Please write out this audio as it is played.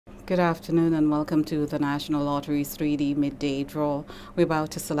Good afternoon and welcome to the National Lottery's 3D midday draw. We're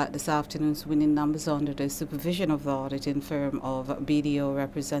about to select this afternoon's winning numbers under the supervision of the auditing firm of BDO,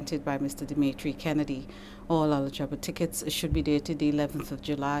 represented by Mr. Dimitri Kennedy. All eligible tickets should be dated the 11th of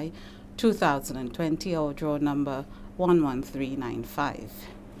July 2020. Our draw number 11395.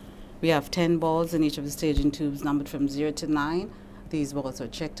 We have 10 balls in each of the staging tubes numbered from 0 to 9. These balls are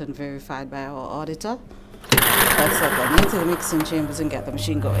checked and verified by our auditor. Let's set them into the mixing chambers and get the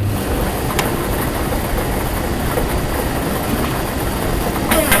machine going.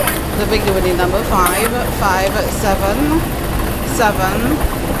 The big winning number 5, 5, 7, 7,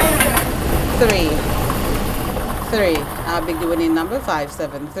 3, 3. Our big winning number 5,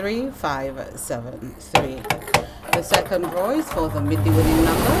 7, 3, 5, 7, 3. The second draw is for the midday winning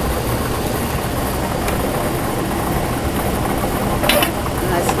number.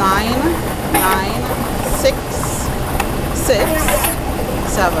 And that's 9, 9, 6, 6,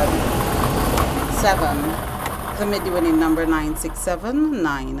 7, 7. The midday winning number 967,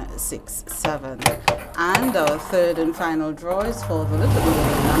 967. And our third and final draw is for the little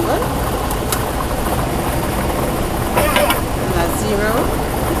winning number. And that's 0,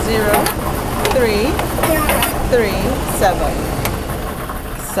 0, 3, 3, 7,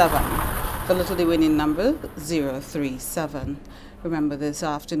 7. The little winning number 037. Remember, this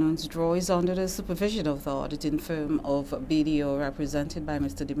afternoon's draw is under the supervision of the auditing firm of BDO, represented by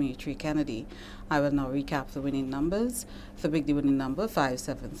Mr. Dimitri Kennedy. I will now recap the winning numbers. The big winning number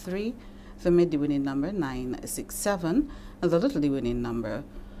 573, the midday winning number 967, and the little winning number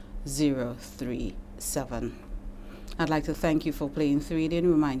 037. I'd like to thank you for playing 3D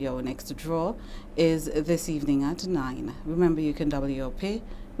and remind you our next draw is this evening at 9. Remember, you can double your pay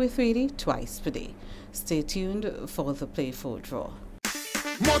with 3D twice per day. Stay tuned for the Play 4 draw.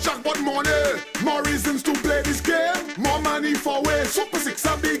 More jackpot money, more reasons to play this game, more money for way. Super 6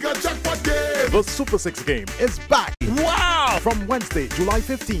 a bigger jackpot game. The Super 6 game is back. Wow! From Wednesday, July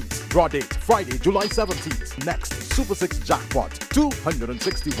 15th, draw date Friday, July 17th. Next Super 6 jackpot,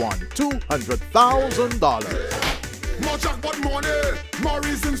 $261,000. More jackpot money, more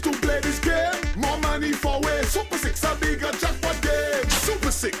reasons to play this game, more money for way. Super 6 a bigger jackpot game.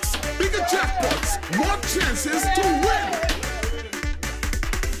 Super 6, bigger jackpots, more chances to win.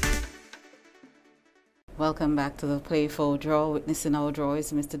 Welcome back to the Play 4 draw. Witnessing our draw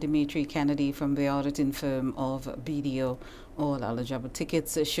is Mr. Dimitri Kennedy from the auditing firm of BDO. All eligible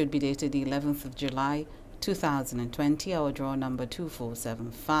tickets should be dated the 11th of July 2020. Our draw number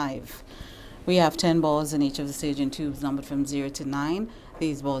 2475. We have 10 balls in each of the staging tubes numbered from 0 to 9.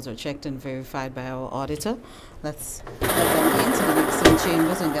 These balls are checked and verified by our auditor. Let's get them into the mixing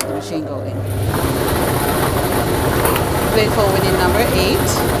chambers and get the machine going. Play 4 winning number 8,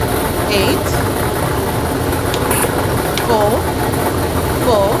 8, 4,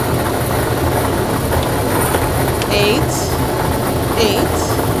 4, 8, 8,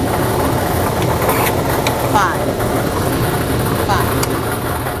 5, 5.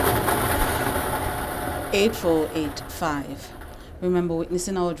 8485. Remember,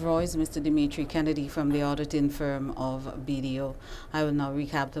 witnessing our draw is Mr. Dimitri Kennedy from the auditing firm of BDO. I will now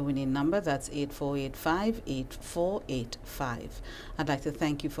recap the winning number. That's 8485, 8485. I'd like to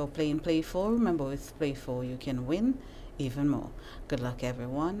thank you for playing Play 4. Remember, with Play 4 you can win even more. Good luck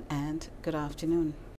everyone, and good afternoon.